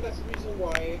that's the reason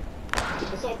why.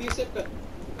 Mas abusive ka.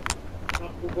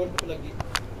 Nakapugod ko lagi.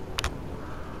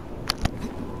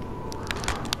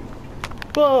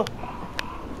 Oh.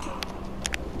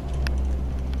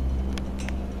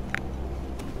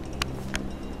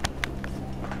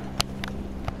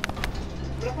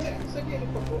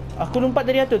 Aku lompat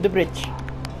dari atas the bridge.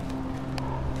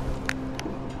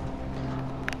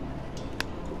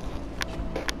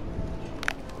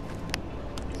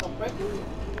 Sampai tu.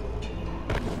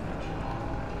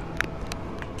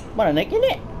 Mana naik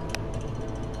ini?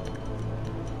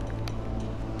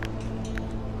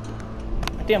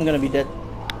 I think I'm gonna be dead.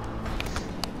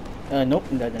 Nope,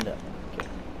 enggak. Okay.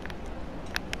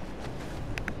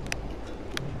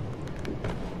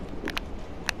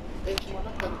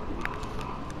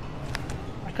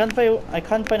 I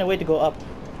can't find a way to go up.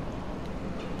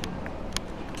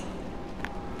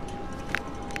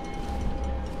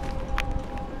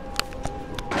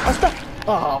 Asta!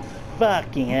 Oh,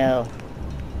 fucking hell.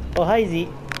 Oh, hi Z.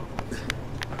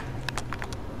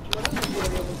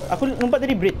 Aku lompat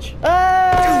dari bridge.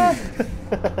 Ah!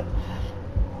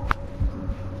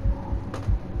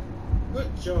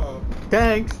 Good job.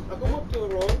 Thanks. Aku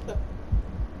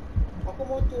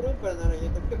mau turun pada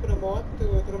naranya, tapi pada mau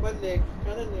turun balik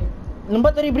kanan ni.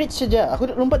 Lompat dari bridge saja. Aku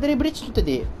lompat dari bridge tu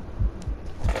tadi.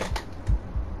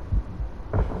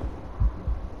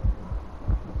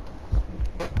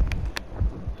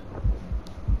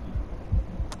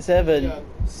 Seven,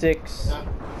 6,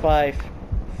 5,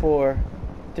 4,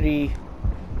 3,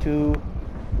 2,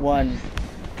 1.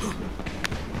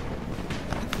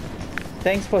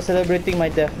 Thanks for celebrating my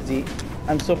death, Z.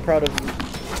 I'm so proud of you.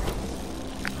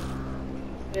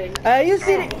 You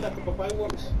see?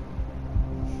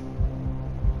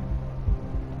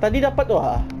 Tadi dapat tu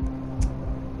ha?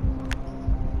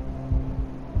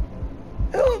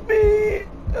 Help me!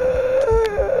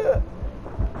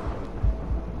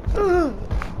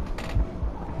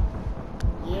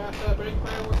 Yeah, celebrate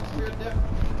fireworks to your death.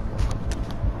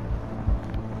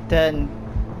 10,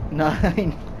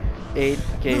 9, 8.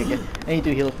 Okay. I need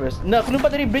to heal first. Nah, aku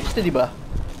lompat dari bridge tadi ba?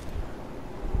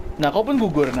 Nah, kau pun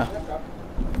gugur na.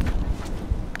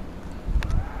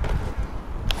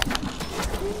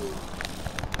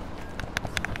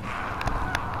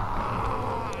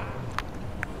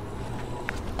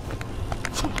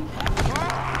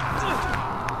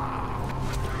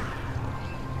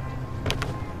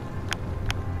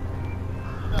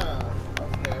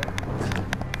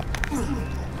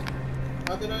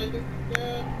 How did I do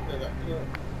that?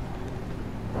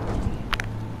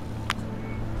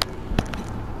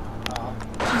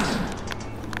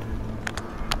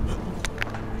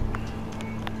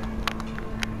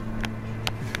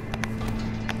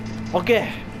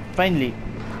 Okay, finally.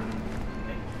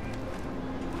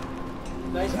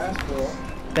 Nice ass, bro.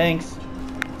 Thanks.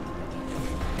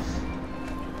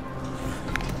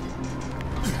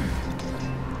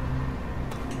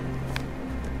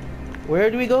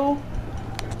 Where do we go?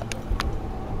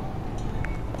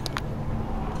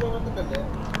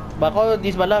 Bako di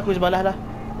sebelah, aku sebelah lah.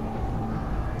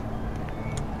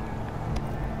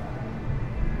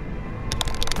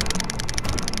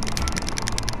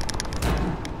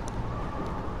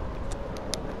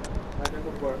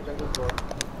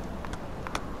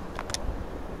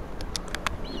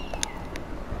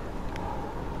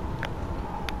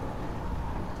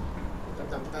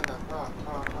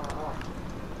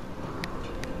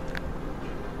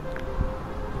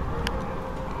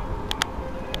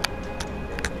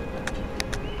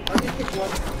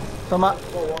 Sama.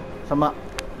 Sama.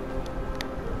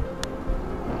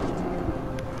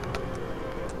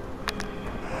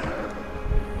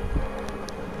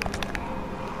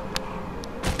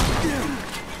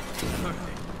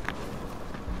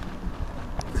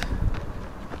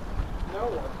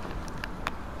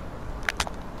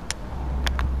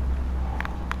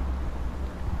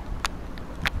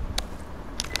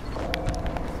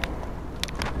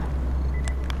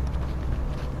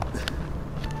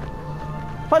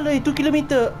 Pala, 2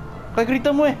 kilometer. Kau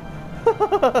kereta mu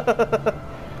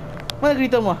Mana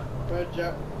kereta mu?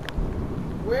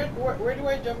 Where do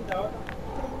I jump down?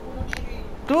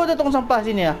 Tu ada tong sampah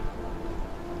sini ah.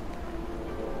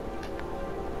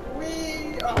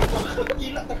 Wih,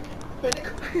 gila tak.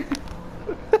 Pendek.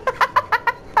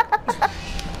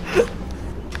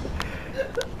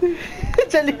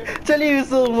 Cali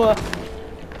semua.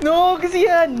 No,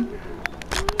 kesian.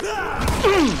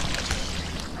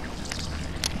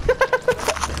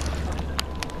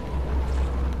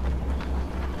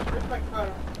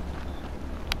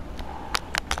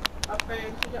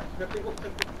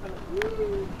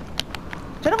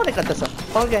 Macam mana kau naik ke atas ah?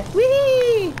 Okay.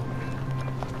 Wee!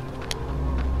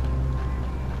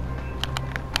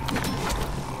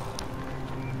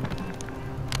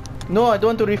 No, I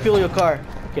don't want to refill your car.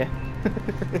 Okay.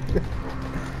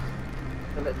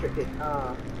 Electric it.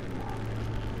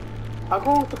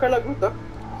 Aku tukar lagu tak?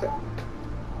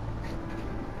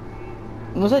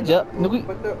 Ano saja? Nunggu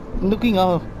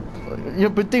nga.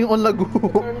 Yang penting on lagu.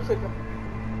 Tukar ni saja.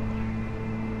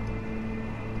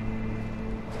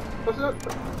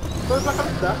 Kau belakang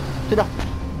dah? Sudah.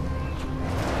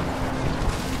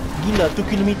 Gila,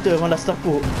 2 kilometer malas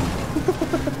tapuk.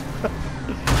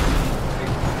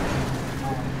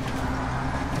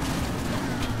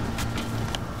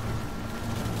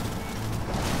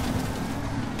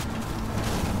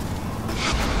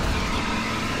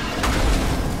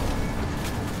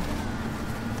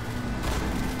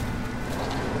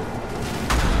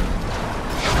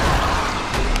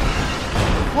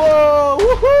 Whoa!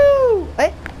 Woohoo! Eh?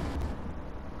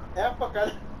 Apa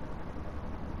kan?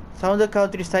 Some of the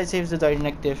countryside saves the are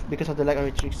inactive because of the lack of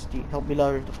electricity. Help me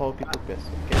lower to follow people quest.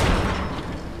 Okay.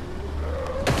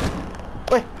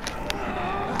 Wait!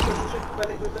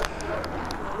 Balik dulu.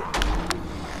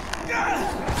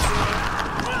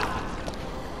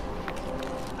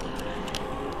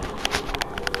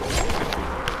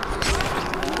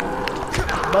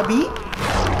 Babi?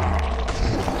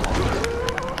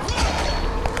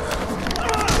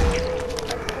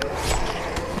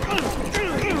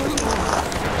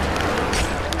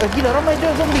 Gila, ramai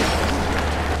dia zombie.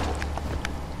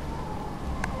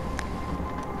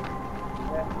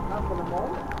 Apa nama?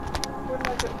 Kau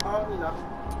nak cek ni lah.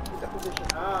 Kita position.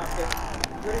 Okay.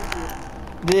 Where is you?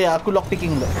 Dia, aku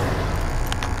lockpicking dulu.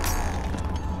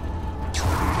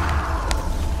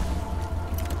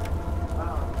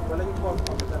 Wala yung form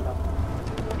ko sa dalam.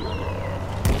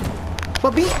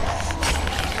 Babi!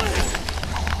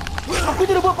 Aku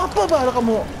tidak buat apa-apa bah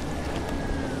kamu.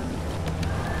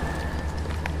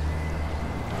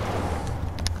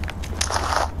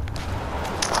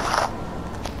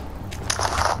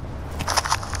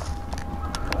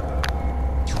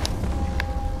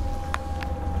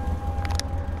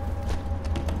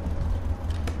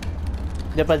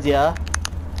 Dapat dia.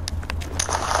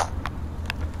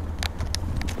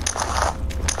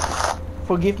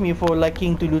 Forgive me for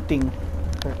liking to looting.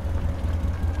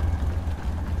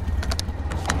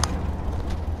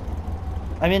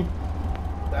 I mean.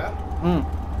 Dah?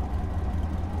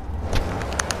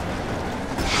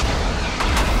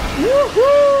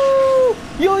 Woohoo!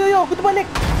 Yo, aku terbalik.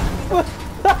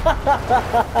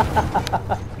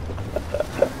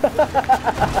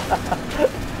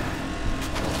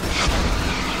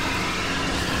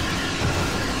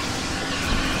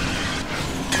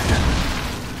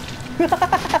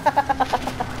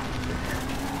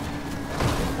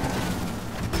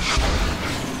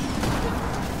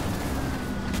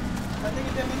 Nanti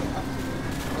kita minum apa?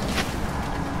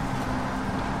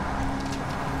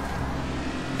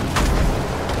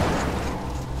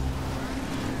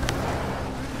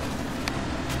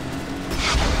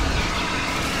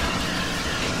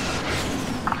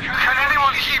 Can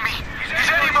anyone hear me? Is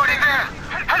anybody there?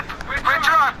 Help! We're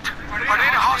trapped! We're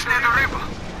in a house near the river.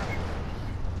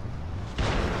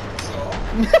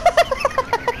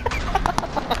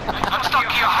 I'm stuck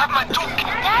here. I have my toolkit.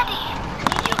 Daddy,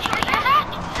 you hear that?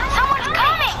 Someone's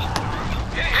coming!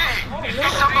 Hey, is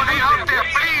somebody out there,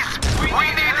 please? We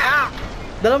need help.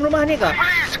 Dalam rumah ni kah?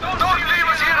 Please, don't leave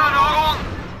us here alone.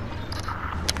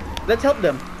 Let's help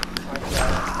them.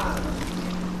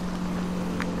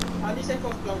 Ani saya kau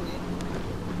clown ni.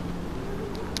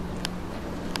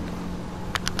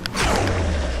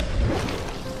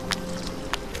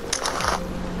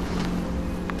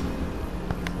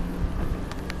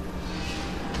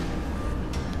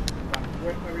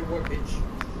 Where's my reward page?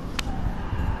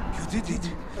 You did it.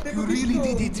 You really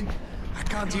did it. I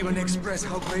can't even express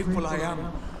how grateful I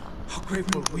am. How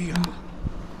grateful we are.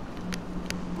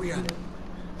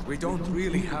 We don't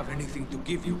really have anything to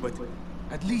give you, but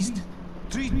at least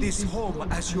treat this home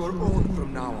as your own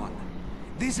from now on.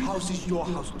 This house is your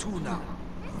house too now.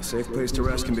 A safe place to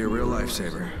rest can be a real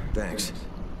lifesaver. Thanks.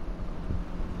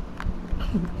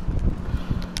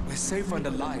 We're safe and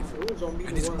alive,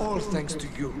 and it's all thanks to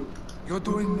you. You're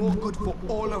doing more good for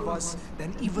all of us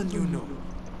than even you know.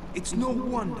 It's no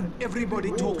wonder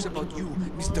everybody talks about you,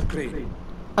 Mr. Crane.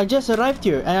 I just arrived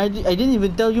here and I didn't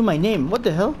even tell you my name. What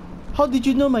the hell? How did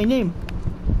you know my name?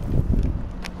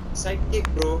 Sidekick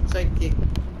bro, sidekick.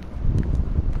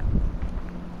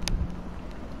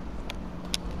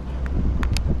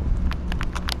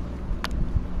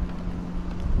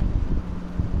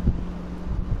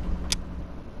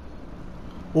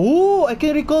 Oh, I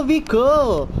can recall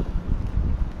vehicle.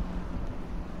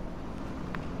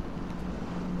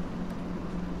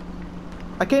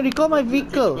 I can recall my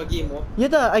vehicle. Ya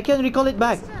dah, I can recall it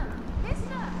back.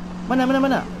 Mana?